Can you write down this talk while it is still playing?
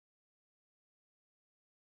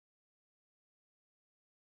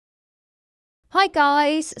Hi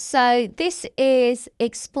guys, so this is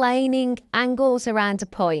explaining angles around a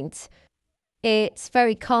point. It's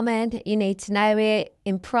very common, you need to know it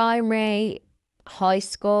in primary, high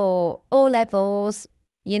school, all levels,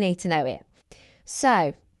 you need to know it.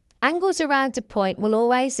 So, angles around a point will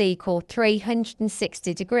always equal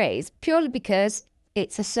 360 degrees, purely because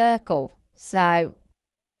it's a circle. So,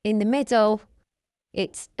 in the middle,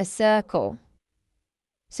 it's a circle.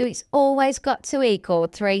 So it's always got to equal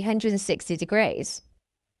 360 degrees.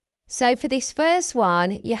 So for this first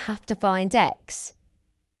one, you have to find x.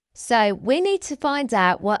 So we need to find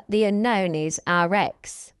out what the unknown is, our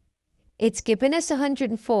x. It's given us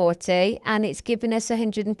 140 and it's given us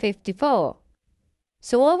 154.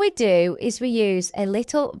 So all we do is we use a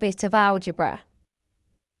little bit of algebra.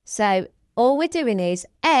 So all we're doing is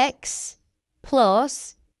x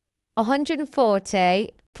plus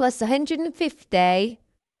 140 plus 150,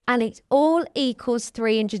 and it all equals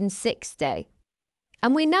 360.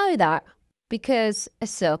 And we know that because a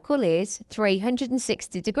circle is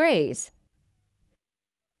 360 degrees.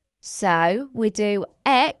 So we do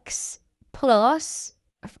x plus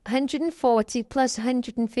 140 plus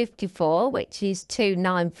 154, which is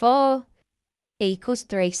 294, equals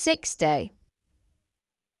 360.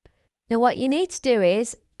 Now what you need to do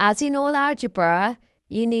is, as in all algebra,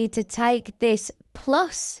 you need to take this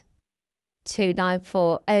plus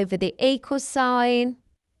 294 over the equal sign,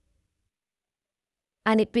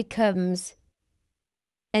 and it becomes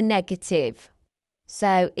a negative.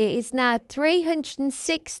 So it is now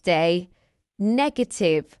 360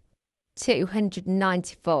 negative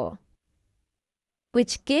 294,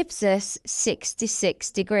 which gives us 66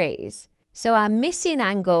 degrees. So our missing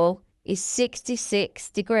angle is 66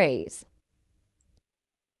 degrees.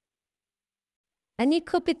 And you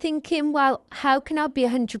could be thinking, well, how can I be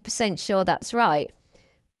 100% sure that's right?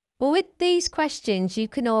 Well, with these questions, you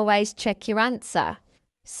can always check your answer.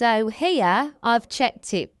 So here, I've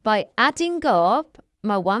checked it by adding up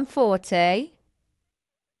my 140,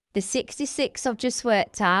 the 66 I've just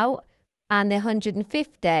worked out, and the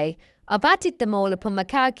 150. I've added them all up on my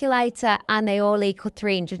calculator, and they all equal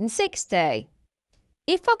 360.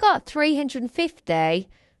 If I got 350,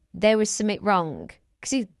 there was something wrong,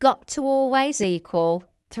 because it's got to always equal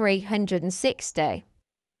 360.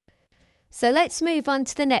 So let's move on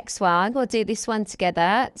to the next one. We'll do this one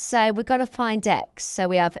together. So we've got to find x. So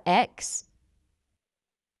we have x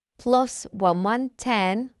plus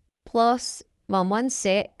 1110 plus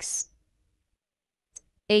 116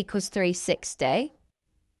 equals 360.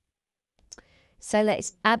 So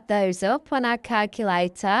let's add those up on our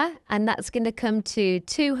calculator, and that's going to come to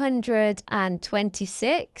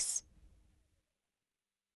 226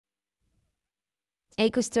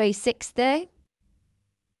 equals 360.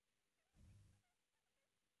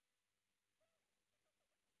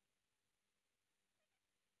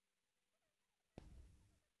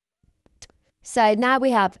 So now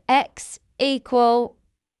we have x equal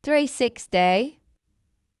 360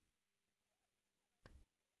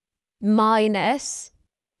 minus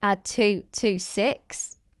our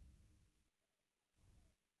 226.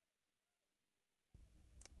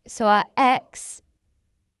 So our x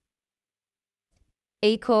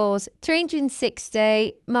equals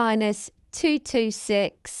 360 minus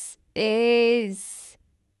 226 is...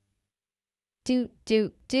 Got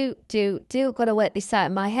to work this out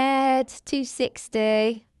in my head.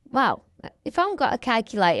 260. Wow. If I haven't got a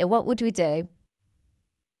calculator, what would we do?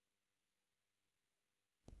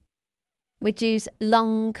 We'd use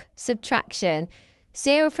long subtraction.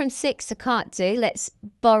 0 from 6 I can't do. Let's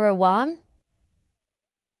borrow 1.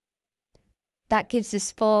 That gives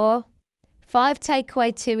us 4. 5 take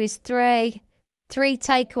away 2 is 3. 3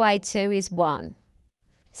 take away 2 is 1.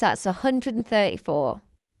 So that's 134.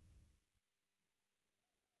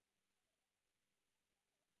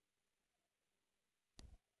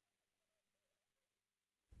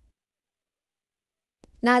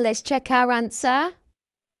 Now let's check our answer.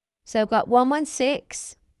 So I've got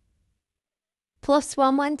 116 plus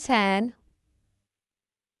 1110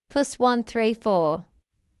 plus 134.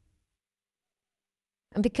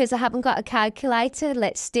 And because I haven't got a calculator,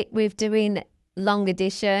 let's stick with doing long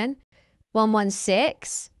addition.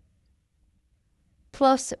 116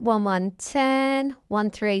 plus 1110,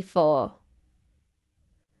 134.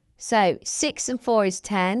 So 6 and 4 is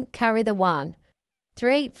 10, carry the 1.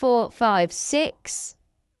 3, 4, 5, 6,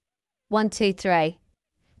 1, 2, 3.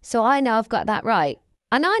 So I know I've got that right.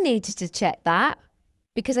 And I needed to check that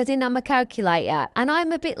because I didn't have my calculator. And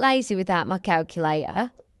I'm a bit lazy without my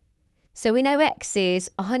calculator. So we know x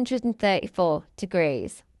is 134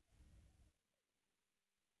 degrees.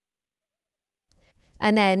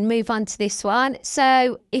 and then move on to this one.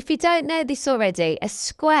 So if you don't know this already, a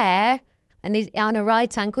square and is on a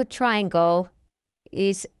right angled triangle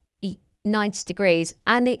is 90 degrees,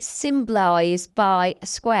 and it's symbolized by a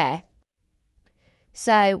square.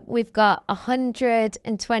 So we've got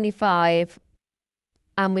 125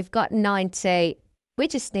 and we've got 90. We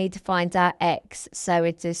just need to find our x. So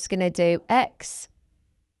we're just going to do x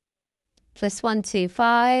plus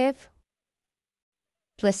 125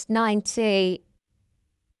 plus 90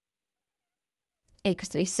 equals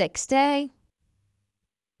 360.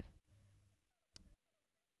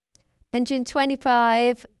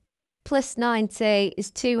 125 plus 90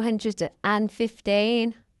 is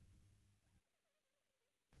 215.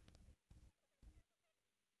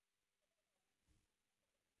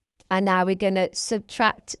 And now we're going to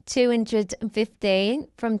subtract 215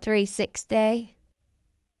 from 360.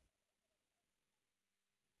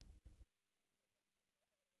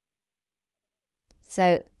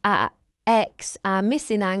 So our x, our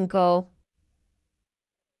missing angle,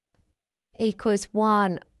 equals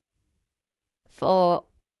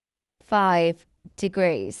 145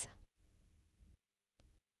 degrees.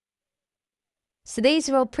 So these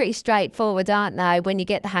are all pretty straightforward, aren't they, when you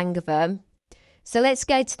get the hang of them? So let's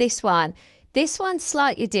go to this one. This one's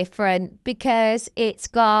slightly different because it's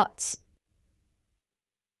got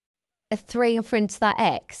a 3 in front of that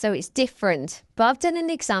x. So it's different. But I've done an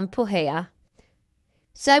example here.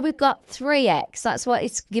 So we've got 3x. That's what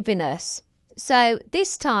it's giving us. So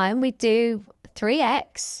this time we do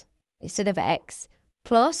 3x instead of x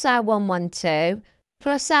plus our 112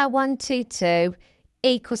 plus our 122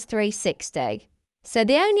 equals 360. So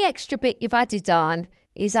the only extra bit you've added on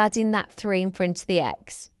is adding that 3 in front of the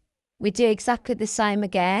x. We do exactly the same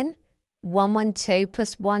again. 112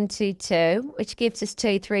 plus 122, which gives us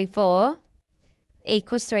 234,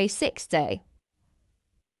 equals 360.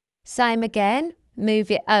 Same again,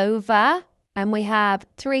 move it over, and we have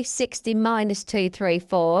 360 minus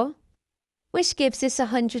 234, which gives us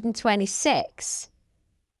 126.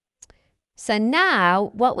 So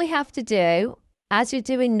now what we have to do, as we're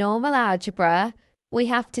doing normal algebra, we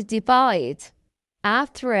have to divide our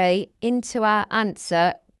 3 into our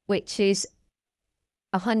answer, which is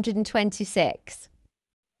 126.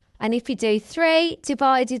 And if you do 3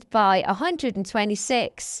 divided by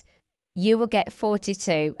 126, you will get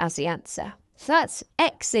 42 as the answer. So that's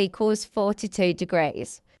x equals 42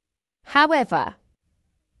 degrees. However,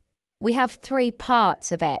 we have 3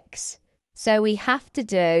 parts of x. So we have to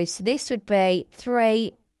do, so this would be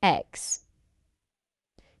 3x.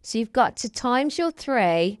 So you've got to times your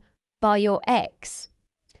 3 by your x.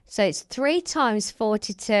 So it's 3 times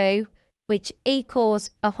 42, which equals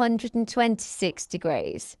 126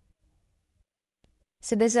 degrees.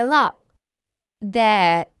 So there's a lot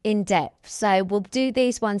there in depth. So we'll do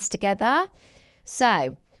these ones together.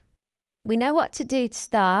 So we know what to do to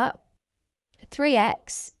start.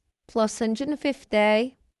 3x plus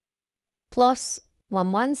 150 plus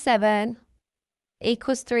 117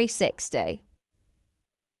 equals 360.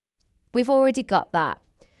 We've already got that.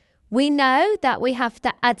 We know that we have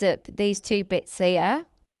to add up these 2 bits here,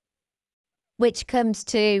 which comes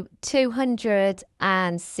to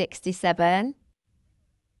 267.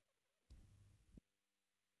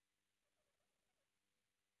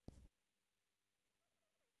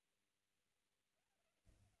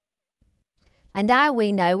 And now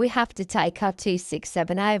we know we have to take our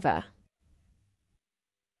 267 over.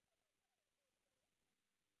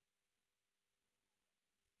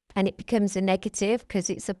 And it becomes a negative because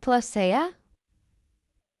it's a plus here.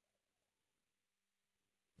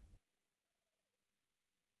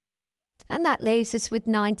 And that leaves us with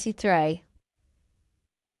 93.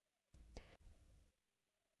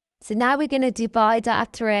 So now we're going to divide our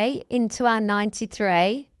 3 into our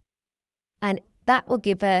 93. And that will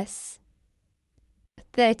give us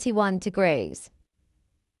 31 degrees.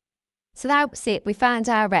 So that's it. We found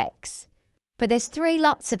our x. But there's 3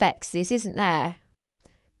 lots of x's, isn't there?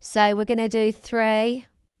 So we're going to do 3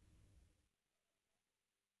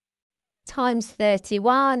 times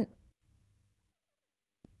 31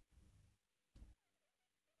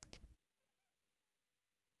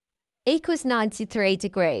 equals 93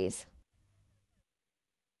 degrees.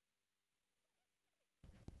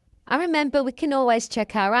 And remember, we can always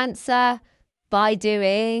check our answer by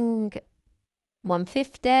doing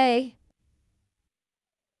 150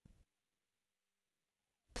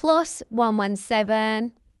 plus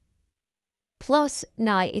 117 plus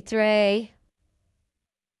 93,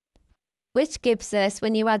 which gives us,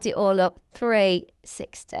 when you add it all up,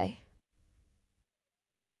 360.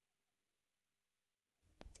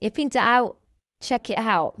 If in doubt, check it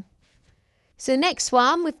out. So next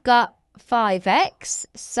one, we've got 5x,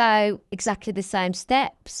 so exactly the same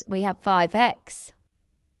steps. We have 5x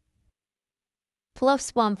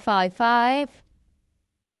plus 155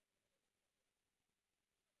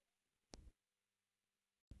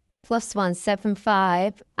 plus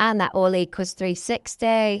 175, and that all equals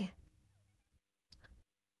 360.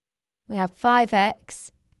 We have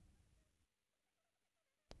 5x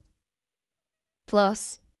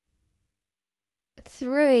plus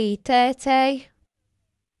 330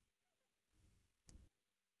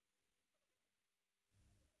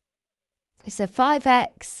 so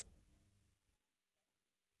 5x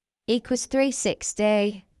equals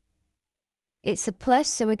 360. It's a plus,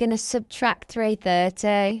 so we're going to subtract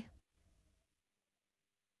 330.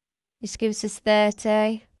 This gives us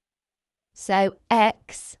 30. So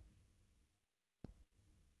x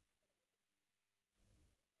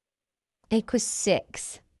equals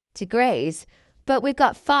 6 degrees. But we've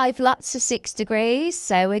got 5 lots of 6 degrees,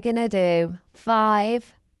 so we're going to do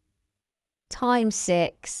 5 times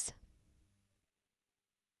 6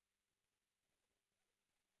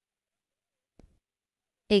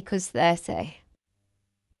 equals 30.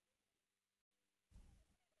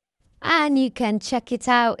 And you can check it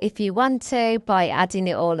out if you want to by adding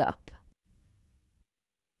it all up.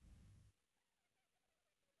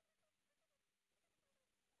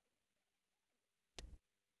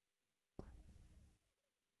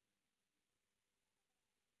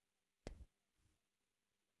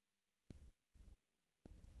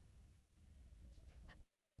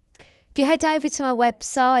 If you head over to my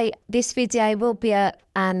website, this video will be up,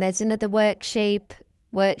 and there's another worksheet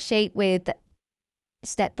with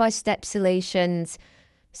step-by-step solutions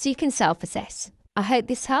so you can self-assess. I hope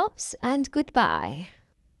this helps, and goodbye.